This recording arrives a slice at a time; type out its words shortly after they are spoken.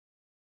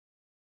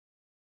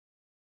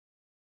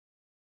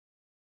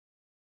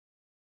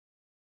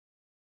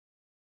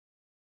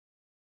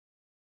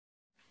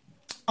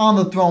On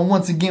the throne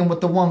once again with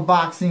the One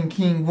Boxing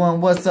King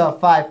One. What's up,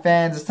 fight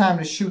fans? It's time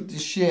to shoot the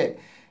shit.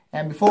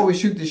 And before we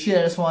shoot the shit,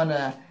 I just want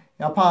to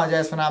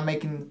apologize for not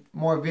making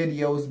more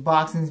videos.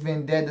 Boxing's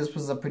been dead. This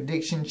was a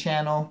prediction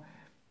channel.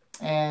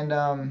 And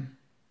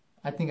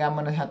I think I'm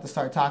going to have to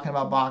start talking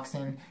about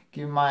boxing,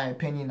 giving my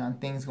opinion on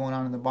things going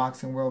on in the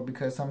boxing world,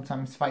 because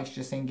sometimes fights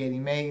just ain't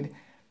getting made.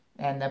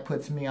 And that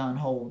puts me on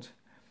hold.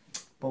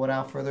 But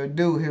without further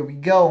ado, here we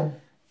go.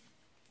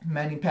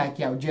 Manny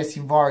Pacquiao,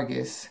 Jessie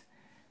Vargas.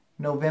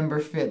 November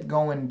 5th,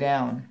 going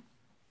down.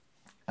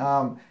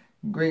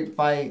 Great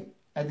fight.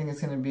 I think it's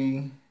going to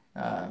be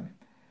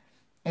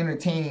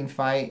entertaining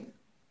fight.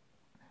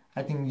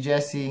 I think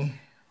Jessie,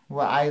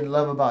 what I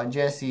love about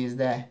Jessie is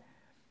that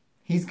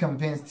he's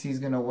convinced he's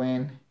going to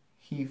win.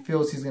 He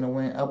feels he's going to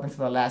win up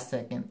until the last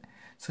second.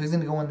 So he's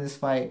going to go in this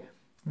fight,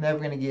 never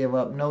going to give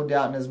up, no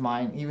doubt in his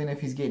mind. Even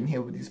if he's getting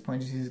hit with these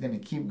punches, he's going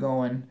to keep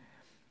going,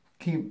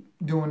 keep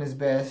doing his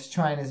best,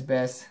 trying his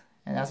best,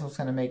 and that's what's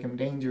going to make him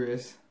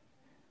dangerous.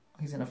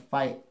 He's going to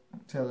fight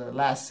till the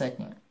last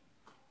second.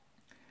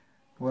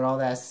 With all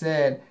that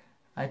said,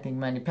 I think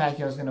Manny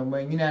Pacquiao is going to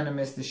win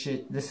unanimous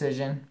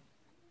decision.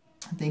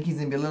 I think he's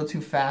going to be a little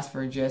too fast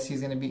for Jessie.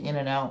 He's going to be in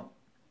and out.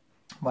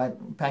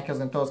 But Pacquiao's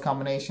going to throw his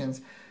combinations,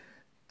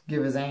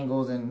 give his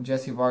angles, and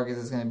Jessie Vargas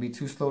is going to be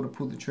too slow to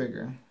pull the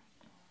trigger.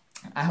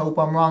 I hope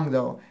I'm wrong,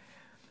 though,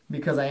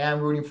 because I am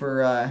rooting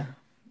for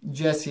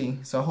Jessie.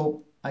 So I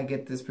hope I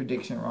get this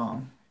prediction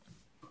wrong.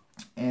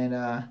 And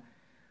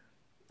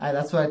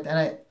that's what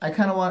I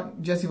kind of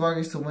want Jessie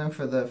Vargas to win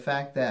for the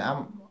fact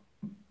that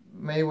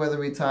Mayweather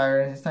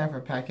retired. It's time for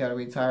Pacquiao to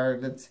retire.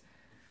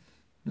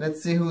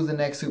 Let's see who the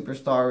next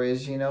superstar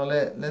is. You know,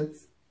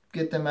 let's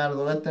get them out of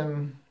let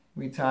them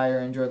retire,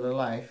 enjoy their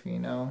life. You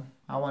know,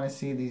 I want to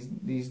see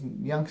these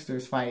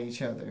youngsters fight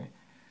each other.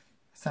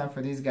 It's time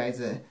for these guys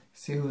to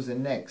see who's the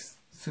next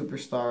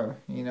superstar.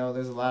 You know,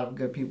 there's a lot of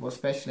good people,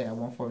 especially at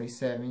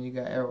 147. You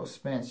got Errol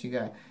Spence. You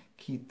got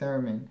Keith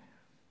Thurman.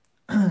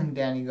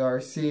 Danny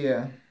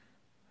Garcia.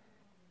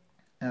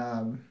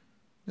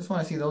 Just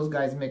want to see those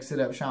guys mix it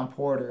up. Sean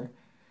Porter.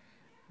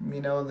 You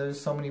know, there's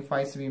so many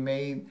fights to be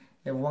made.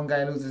 If one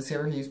guy loses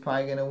here, he's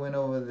probably going to win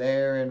over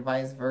there, and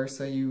vice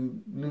versa.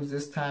 You lose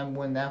this time,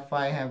 win that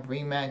fight, have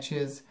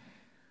rematches.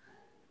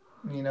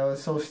 You know,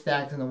 it's so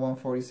stacked in the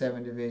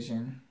 147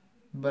 division.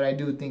 But I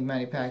do think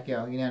Manny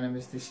Pacquiao,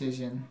 unanimous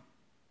decision.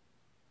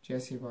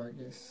 Jessie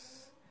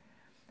Vargas.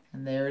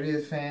 And there it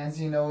is, fans.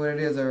 You know what it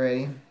is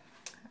already.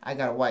 I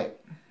got a white.